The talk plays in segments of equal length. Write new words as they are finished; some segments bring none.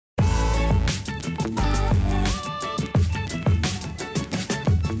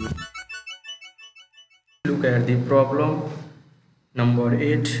Look at the problem number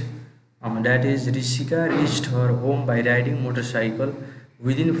 8. That is, Rishika reached her home by riding motorcycle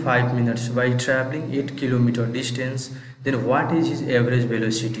within 5 minutes by traveling 8 km distance. Then what is his average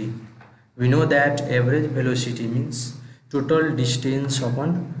velocity? We know that average velocity means total distance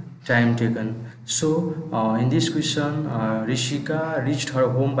upon time taken. So in this question, Rishika reached her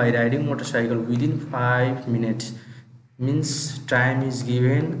home by riding motorcycle within 5 minutes. Means time is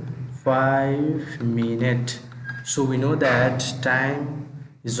given 5 minutes. So we know that time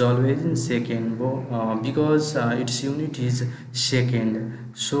is always in second, because its unit is second,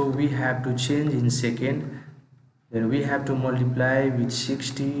 so we have to change in second. Then we have to multiply with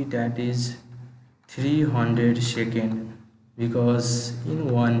 60, that is 300 second, because in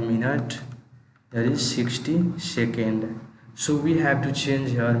 1 minute there is 60 second. So we have to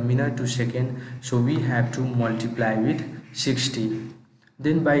change here minute to second, so we have to multiply with 60.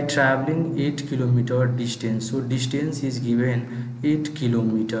 Then by traveling 8 km distance, so distance is given 8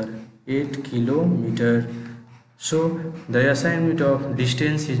 kilometer. So the assignment of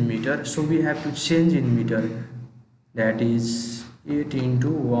distance is meter, so we have to change in meter, that is 8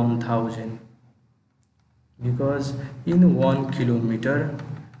 into 1000, because in 1 kilometer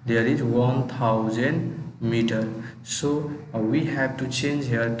there is 1000 meter. So we have to change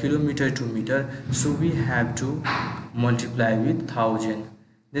here kilometer to meter, so we have to multiply with 1000.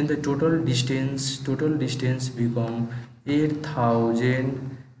 Then the total distance become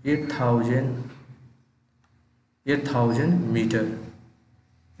 8000 meter.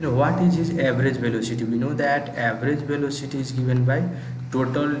 What is his average velocity? We know that average velocity is given by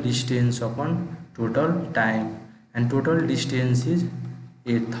total distance upon total time, and total distance is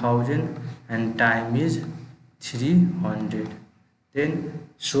 8000 and time is 300. Then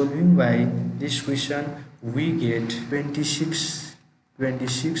solving by this question, we get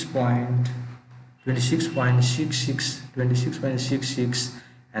 26.66,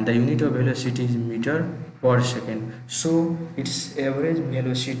 and the unit of velocity is meter per second. So its average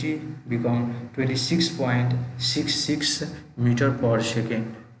velocity become 26.66 meter per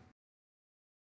second.